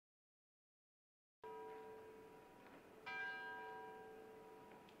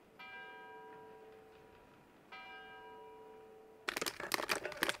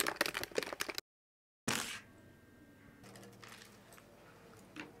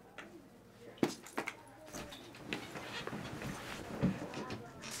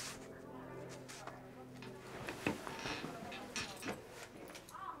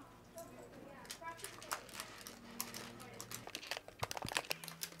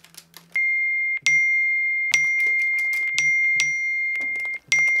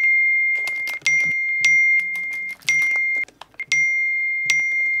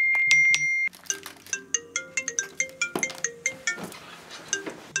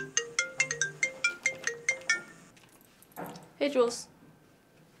Hey, Jules.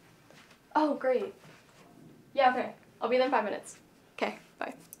 Oh, great. Yeah, okay. I'll be there in 5 minutes. Okay,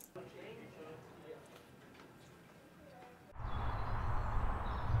 bye.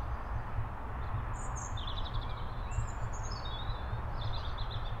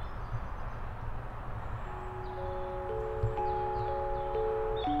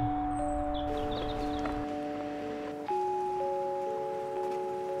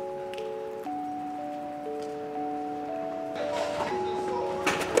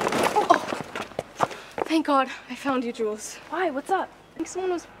 Thank God I found you, Jules. Why? What's up? I think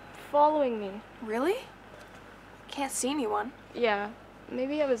someone was following me. Really? Can't see anyone. Yeah,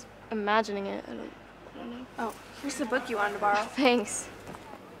 maybe I was imagining it. I don't know. Oh, here's the book you wanted to borrow. Thanks.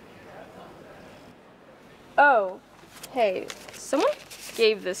 Oh, hey, someone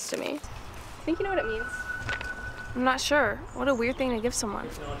gave this to me. Think you know what it means? I'm not sure. What a weird thing to give someone.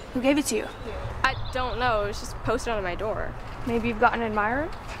 Who gave it to you? I don't know. It was just posted on my door. Maybe you've got an admirer?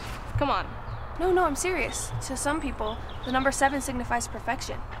 Come on. No, I'm serious. To some people, the number 7 signifies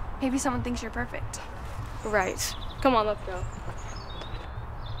perfection. Maybe someone thinks you're perfect. Right. Come on, let's go.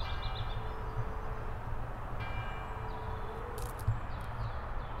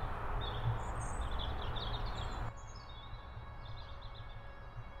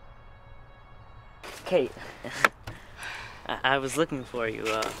 Kate, I was looking for you.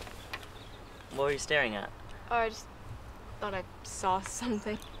 What were you staring at? Oh, I just thought I saw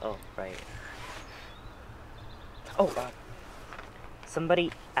something. Oh, right. Oh,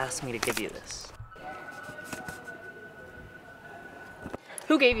 somebody asked me to give you this.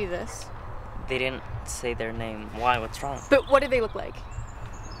 Who gave you this? They didn't say their name. Why? What's wrong? But what did they look like?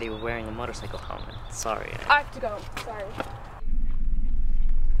 They were wearing a motorcycle helmet. Sorry. I have to go. Sorry.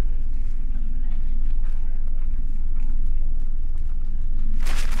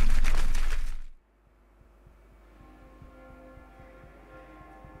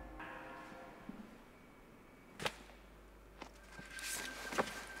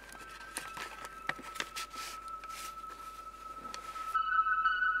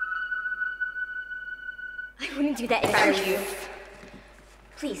 I wouldn't do that if I were you.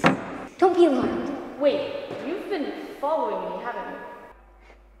 Please, don't be alarmed. Wait, you've been following me, haven't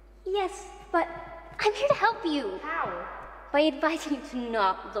you? Yes, but I'm here to help you. How? By advising you to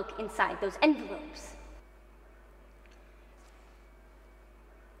not look inside those envelopes.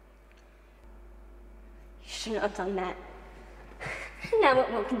 You shouldn't have done that. Now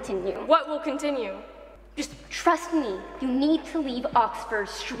it will continue. What will continue? Just trust me. You need to leave Oxford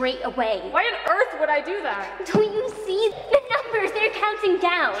straight away. Why on earth would I do that? Don't you see the numbers? They're counting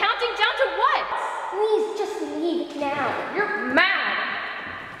down. Counting down to what? Please, just leave now. You're mad.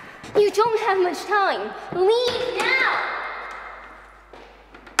 You don't have much time. Leave now!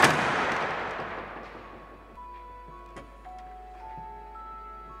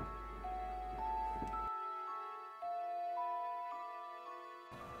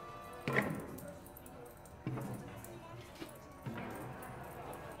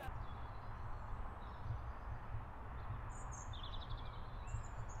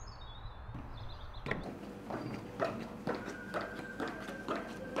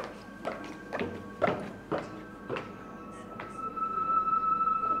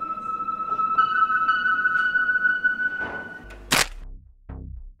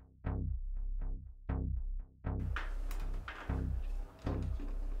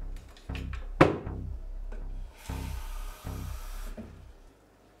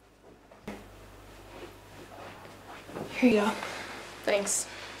 Here you go. Thanks.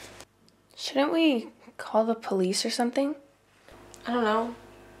 Shouldn't we call the police or something? I don't know.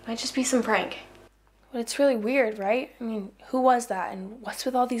 Might just be some prank. But it's really weird, right? I mean, who was that and what's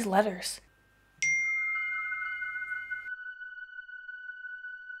with all these letters?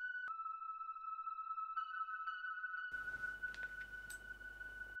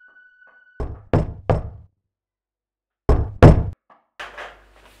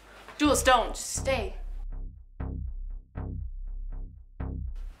 Jules, don't. Just stay.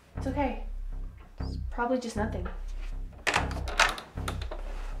 It's okay. It's probably just nothing.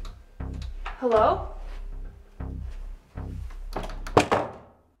 Hello?